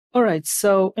All right,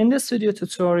 so in this video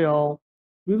tutorial,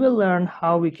 we will learn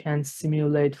how we can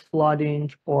simulate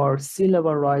flooding or sea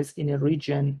level rise in a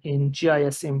region in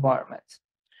GIS environment.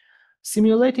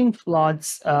 Simulating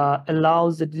floods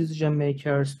allows the decision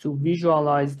makers to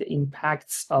visualize the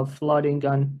impacts of flooding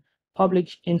on public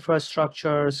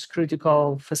infrastructures,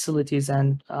 critical facilities,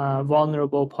 and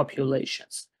vulnerable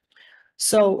populations.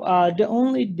 So the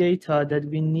only data that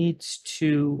we need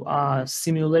to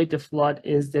simulate the flood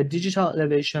is the digital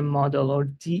elevation model or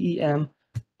DEM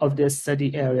of the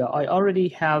study area. I already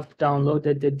have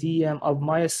downloaded the DEM of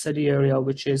my study area,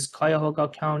 which is Cuyahoga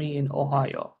County in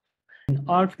Ohio. In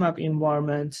ArcMap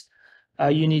environment,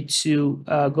 you need to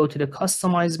go to the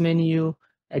Customize menu,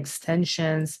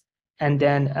 Extensions, and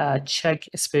then check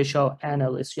Spatial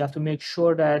Analyst. You have to make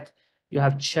sure that you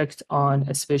have checked on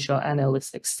a Spatial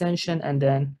Analyst extension and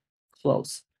then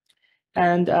close.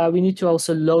 And we need to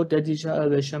also load the digital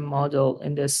elevation model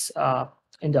in this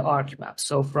in the ArcMap.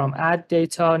 So from Add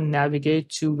Data, navigate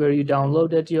to where you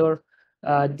downloaded your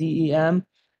DEM,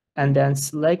 and then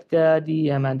select the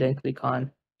DEM and then click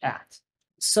on Add.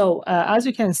 So as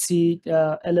you can see,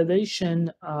 the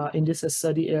elevation in this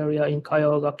study area in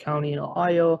Cuyahoga County in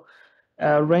Ohio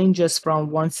ranges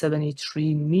from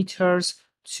 173 meters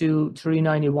to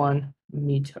 391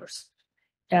 meters.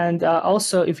 And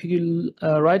also, if you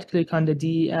right click on the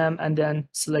DEM and then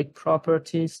select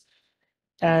properties,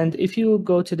 and if you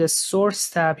go to the source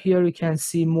tab here, you can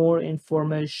see more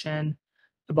information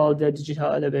about the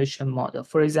digital elevation model.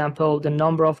 For example, the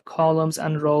number of columns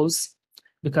and rows,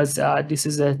 because this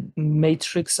is a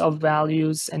matrix of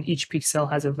values and each pixel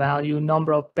has a value,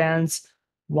 number of bands,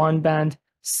 one band,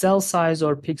 cell size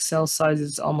or pixel size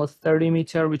is almost 30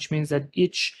 meter, which means that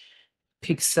each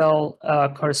pixel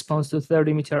corresponds to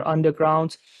 30 meter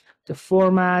underground. The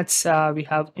formats, we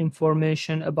have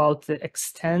information about the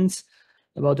extent,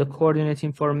 about the coordinate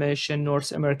information,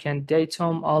 North American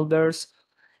datum, Albers,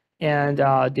 and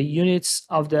the units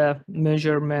of the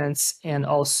measurements, and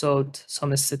also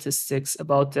some statistics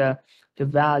about the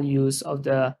values of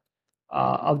the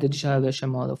digital elevation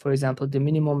model. For example, the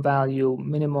minimum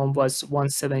was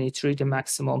 173, the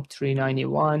maximum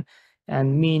 391,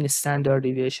 and mean, standard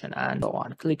deviation, and so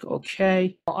on. Click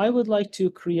OK. I would like to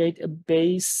create a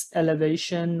base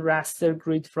elevation raster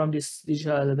grid from this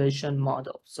digital elevation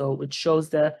model. So it shows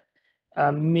the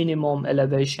minimum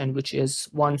elevation, which is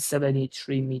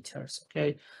 173 meters.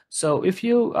 Okay, so if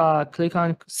you click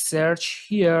on search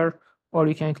here, or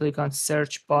you can click on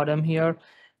search bottom here,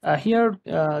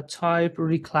 type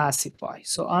reclassify.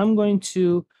 So I'm going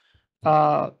to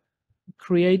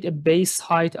create a base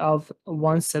height of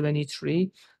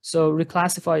 173. So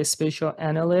reclassify a spatial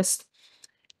analyst.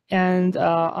 And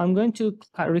I'm going to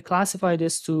reclassify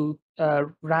this to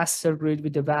raster grid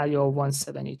with the value of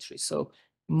 173. So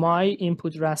my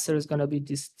input raster is going to be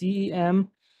this DEM,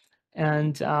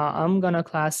 and I'm going to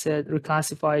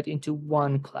reclassify it into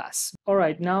one class. All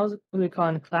right, now click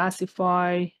on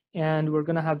classify, and we're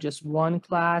going to have just one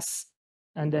class,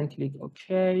 and then click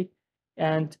OK.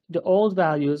 And the old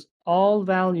values, all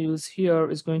values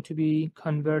here is going to be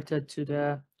converted to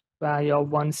the value of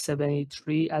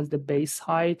 173 as the base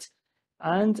height.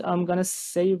 And I'm going to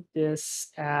save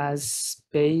this as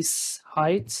base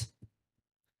height.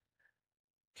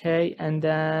 Okay, and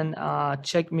then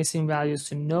check missing values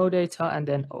to no data, and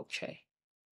then OK.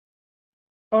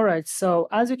 All right, so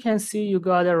as you can see, you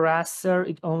got a raster.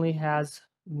 It only has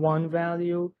one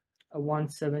value, a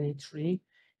 173.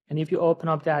 And if you open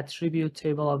up the attribute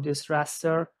table of this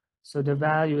raster, so the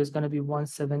value is going to be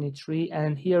 173.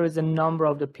 And here is the number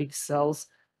of the pixels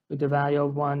with the value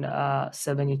of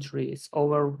 173. It's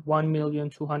over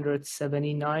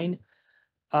 1,279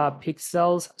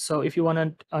 pixels. So if you want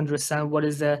to understand what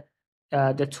is the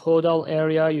total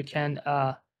area, you can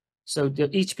so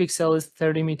each pixel is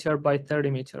 30 meter by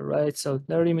 30 meter, right? So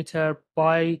 30 meter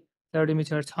by 30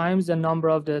 meter times the number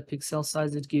of the pixel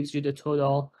size, it gives you the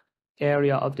total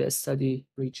area of the study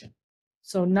region.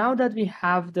 So now that we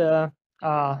have the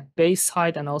base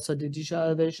height and also the digital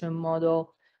elevation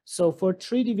model, so for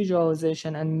 3D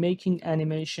visualization and making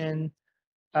animation,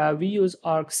 we use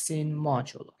ArcScene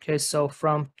module. Okay, so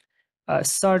from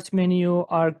start menu,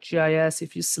 ArcGIS,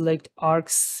 if you select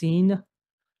ArcScene,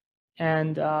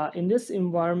 and in this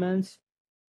environment,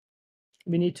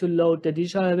 we need to load the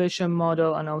digital elevation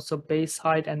model and also base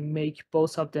height and make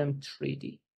both of them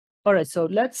 3D. All right, so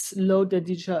let's load the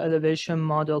digital elevation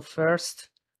model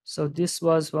first. So this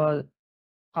was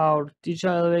our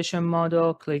digital elevation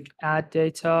model. Click add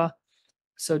data.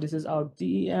 So this is our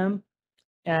DEM,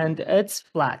 and it's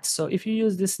flat. So if you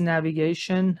use this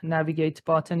navigate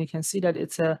button, you can see that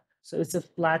it's a So it's a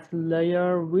flat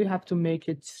layer. We have to make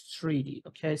it 3D.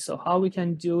 Okay, so how we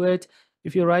can do it?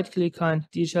 If you right click on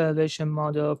digital elevation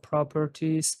model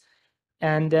properties,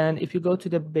 and then if you go to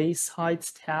the base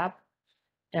heights tab,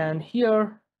 and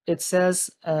here it says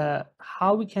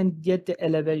how we can get the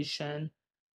elevation,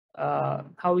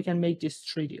 how we can make this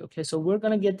 3D. Okay, so we're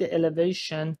gonna get the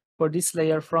elevation for this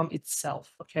layer from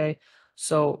itself. Okay,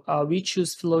 so we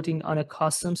choose floating on a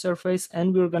custom surface,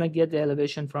 and we're gonna get the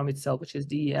elevation from itself, which is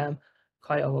DEM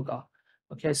Cuyahoga.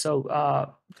 Okay, so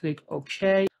click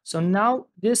OK. So now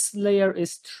this layer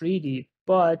is 3D,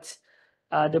 but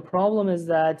the problem is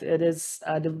that it is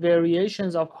the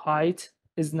variations of height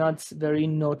is not very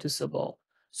noticeable.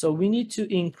 So we need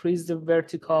to increase the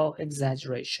vertical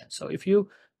exaggeration. So if you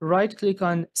right click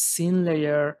on scene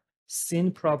layer,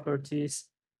 scene properties,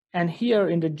 and here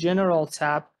in the general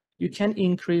tab, you can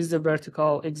increase the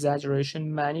vertical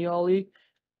exaggeration manually,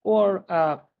 or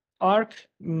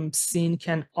ArcScene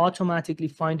can automatically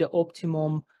find the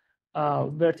optimum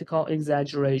vertical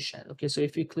exaggeration. Okay, so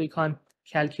if you click on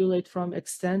calculate from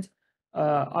extent,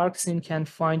 ArcScene can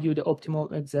find you the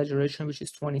optimal exaggeration, which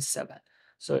is 27.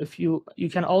 So if you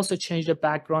can also change the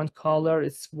background color.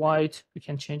 It's white. You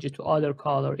can change it to other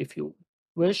color if you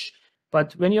wish.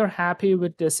 But when you're happy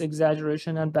with this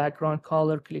exaggeration and background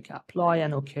color, click apply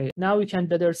and OK. Now you can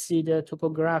better see the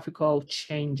topographical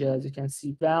changes. You can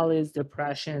see valleys,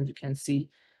 depressions. You can see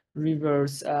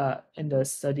rivers in the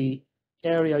study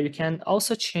area. You can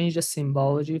also change the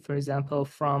symbology, for example,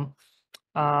 from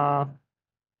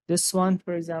this one,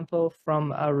 for example,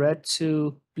 from red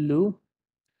to blue.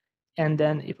 And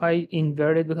then if I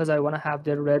invert it, because I want to have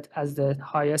the red as the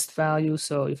highest value,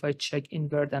 so if I check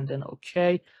invert and then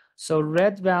OK, so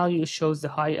red value shows the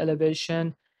high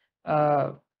elevation,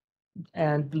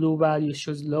 and blue value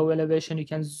shows low elevation. You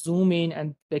can zoom in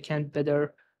and they can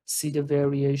better see the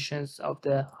variations of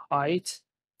the height,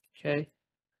 okay,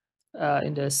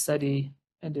 in the study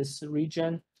in this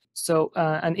region. So,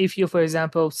 and if you, for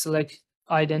example, select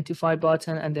identify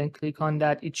button and then click on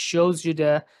that, it shows you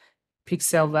the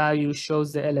pixel value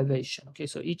shows the elevation. Okay,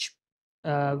 so each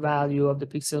value of the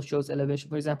pixel shows elevation.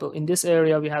 For example, in this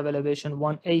area, we have elevation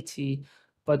 180,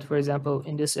 but for example,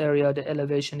 in this area, the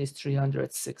elevation is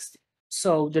 360.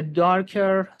 So the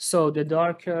darker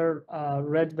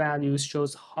red values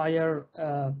shows higher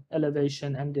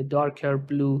elevation, and the darker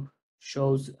blue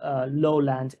shows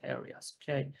lowland areas.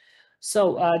 Okay.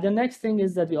 So the next thing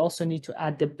is that we also need to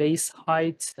add the base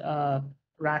height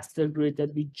raster grid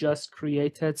that we just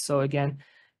created. So again,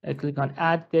 I click on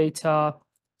add data.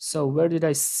 So where did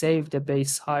I save the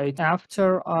base height?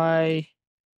 After I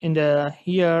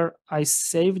here I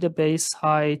save the base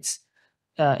height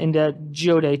in the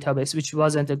geo database, which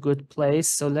wasn't a good place.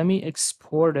 So let me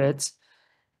export it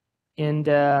in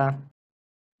the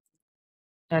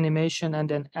animation and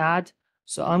then add.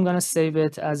 So I'm gonna save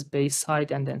it as base height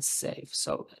and then save.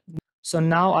 So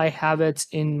now I have it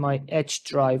in my Edge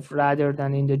drive rather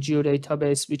than in the geo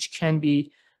database, which can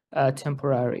be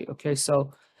temporary. Okay,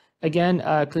 so again,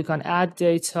 click on add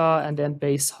data, and then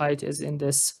base height is in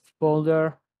this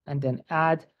folder, and then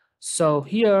add. So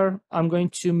here I'm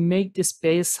going to make this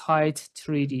base height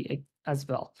 3D as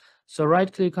well. So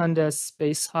right click on this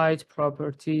base height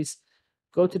properties,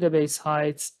 go to the base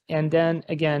heights, and then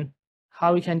again,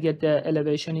 how we can get the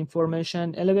elevation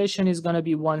information. Elevation is going to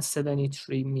be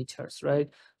 173 meters, right?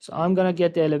 So I'm going to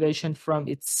get the elevation from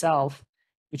itself,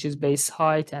 which is base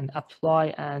height, and apply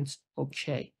and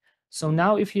OK. So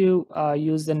now if you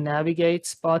use the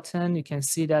navigate button, you can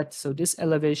see that, so this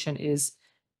elevation is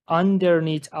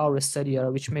underneath our study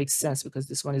area, which makes sense because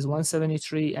this one is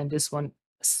 173 and this one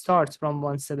starts from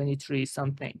 173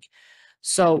 something.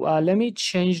 So let me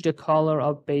change the color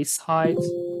of base height.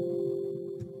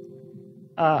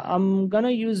 I'm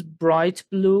gonna use bright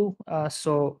blue.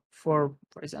 So for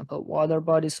example, water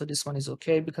body. So this one is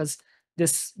okay because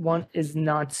this one is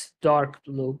not dark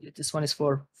blue. This one is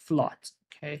for flood.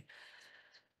 Okay.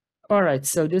 All right.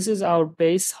 So this is our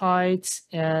base height,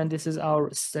 and this is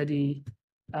our study,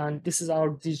 and this is our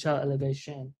digital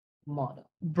elevation model.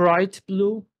 Bright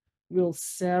blue will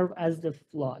serve as the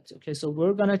flood. Okay. So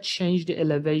we're gonna change the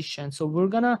elevation. So we're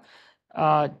gonna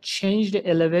change the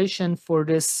elevation for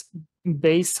this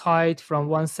base height from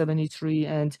 173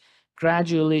 and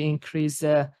gradually increase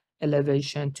the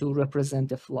elevation to represent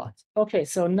the flood. Okay,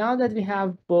 so now that we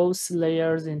have both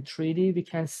layers in 3D, we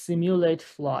can simulate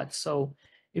flood. So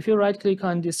if you right click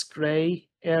on this gray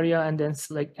area and then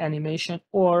select animation,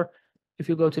 or if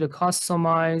you go to the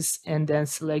customize and then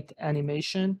select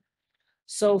animation.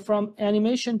 So from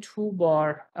animation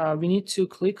toolbar, we need to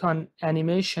click on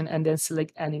animation and then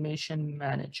select animation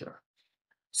manager.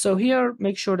 So here,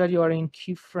 make sure that you are in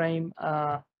keyframe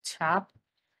tab,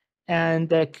 and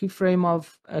the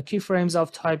keyframes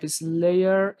of type is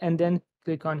layer, and then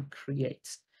click on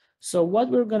create. So what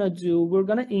we're gonna do, we're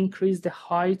gonna increase the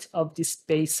height of this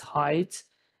base height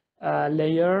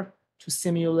layer to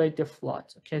simulate the flood.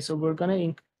 Okay, so we're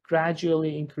gonna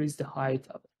gradually increase the height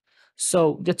of it.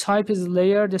 So the type is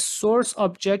layer. The source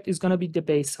object is gonna be the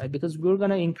base height because we're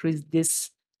gonna increase this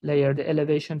layer, the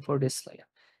elevation for this layer,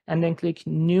 and then click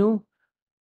new.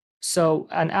 So,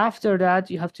 and after that,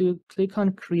 you have to click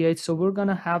on create. So we're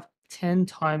gonna have 10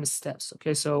 time steps.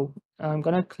 Okay, so I'm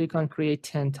gonna click on create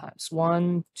 10 times.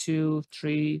 1, 2,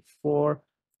 3, 4,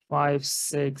 5,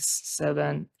 6,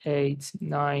 7, 8,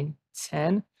 9,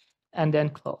 10, and then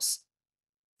close.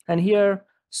 And here,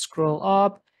 scroll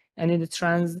up, and in the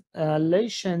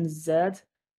translation Z,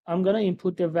 I'm gonna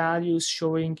input the values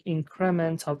showing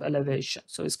increment of elevation.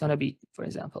 So it's gonna be, for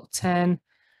example, 10,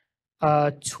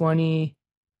 20,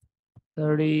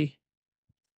 30,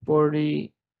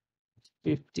 40,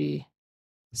 50,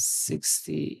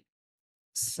 60,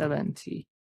 70,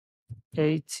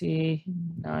 80,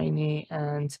 90,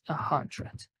 and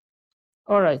 100.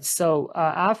 All right, so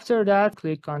after that,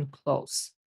 click on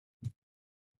close.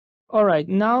 All right,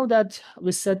 now that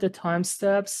we set the time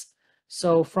steps,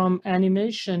 so from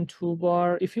animation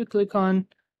toolbar, if you click on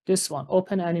this one,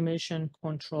 open animation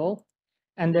control,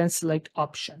 and then select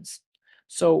options.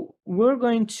 So we're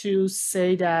going to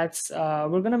say that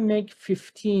we're going to make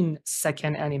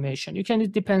 15-second animation. You can,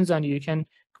 it depends on you. You can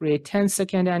create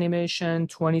 10-second animation,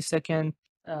 20-second,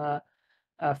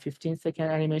 15-second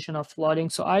animation of flooding.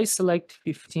 So I select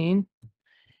 15,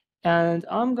 and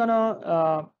I'm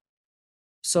gonna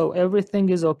so everything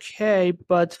is okay,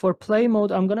 but for play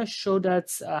mode, I'm gonna show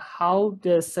that how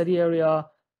the study area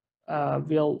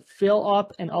will fill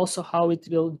up and also how it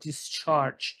will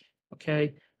discharge,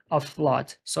 okay, of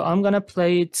flood. So I'm gonna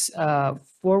play it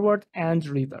forward and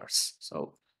reverse.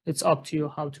 So it's up to you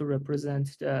how to represent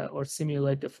or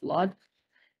simulate the flood.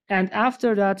 And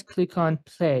after that, click on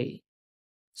play.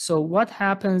 So what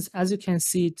happens, as you can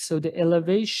see, so the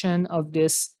elevation of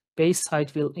this base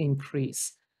height will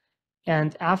increase.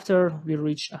 And after we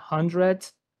reach 100,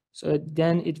 so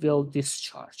then it will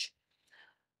discharge.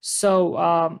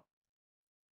 So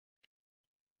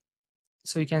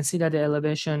so you can see that the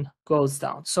elevation goes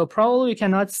down. So probably you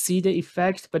cannot see the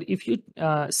effect, but if you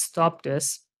stop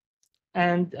this,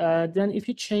 and then if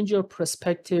you change your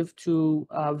perspective to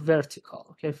vertical,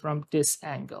 okay, from this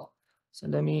angle. So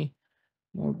let me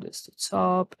move this to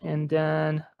top, and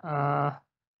then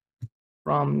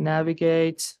from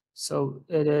navigate, so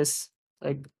it is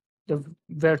like the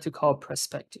vertical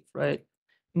perspective, right?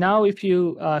 Now, if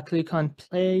you click on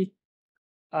play,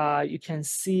 you can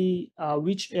see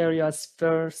which areas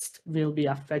first will be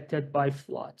affected by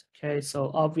flood. Okay,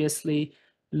 so obviously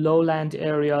lowland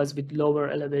areas with lower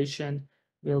elevation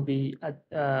will be at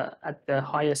the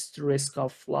highest risk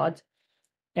of flood.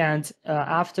 And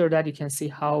after that, you can see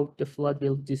how the flood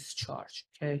will discharge.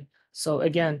 Okay, so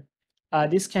again,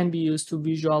 this can be used to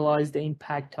visualize the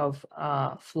impact of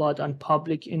flood on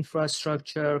public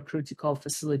infrastructure, critical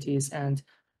facilities, and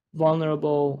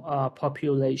vulnerable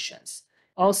populations.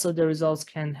 Also, the results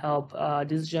can help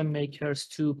decision makers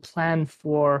to plan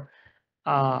for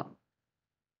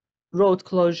road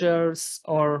closures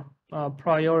or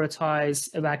prioritize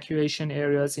evacuation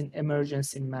areas in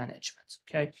emergency management.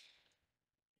 Okay.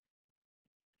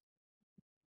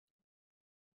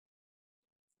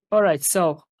 All right,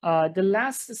 so the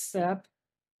last step,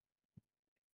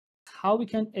 how we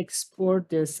can export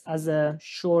this as a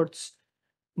short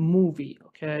movie,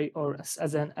 okay, or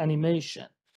as an animation.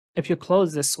 If you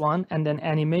close this one and then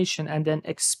animation and then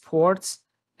export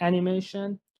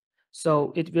animation,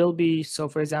 so it will be, so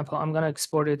for example, I'm gonna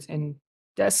export it in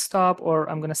desktop, or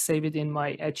I'm gonna save it in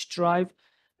my Edge drive,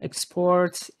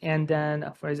 export, and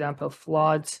then for example,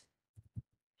 flood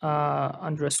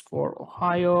underscore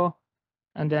Ohio,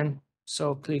 and then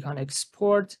so click on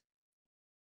export,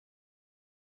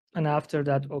 and after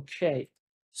that, okay.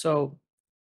 So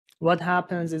what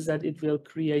happens is that it will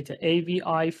create an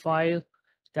AVI file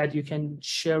that you can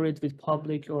share it with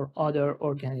public or other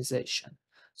organization.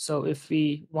 So if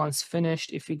we once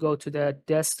finished, if we go to the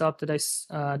desktop that I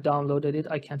downloaded it,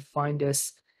 I can find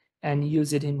this and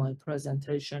use it in my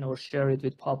presentation or share it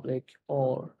with public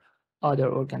or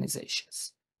other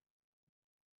organizations.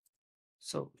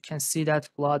 So you can see that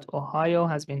Flood Ohio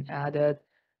has been added,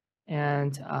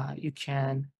 and you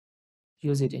can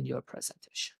use it in your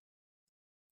presentation.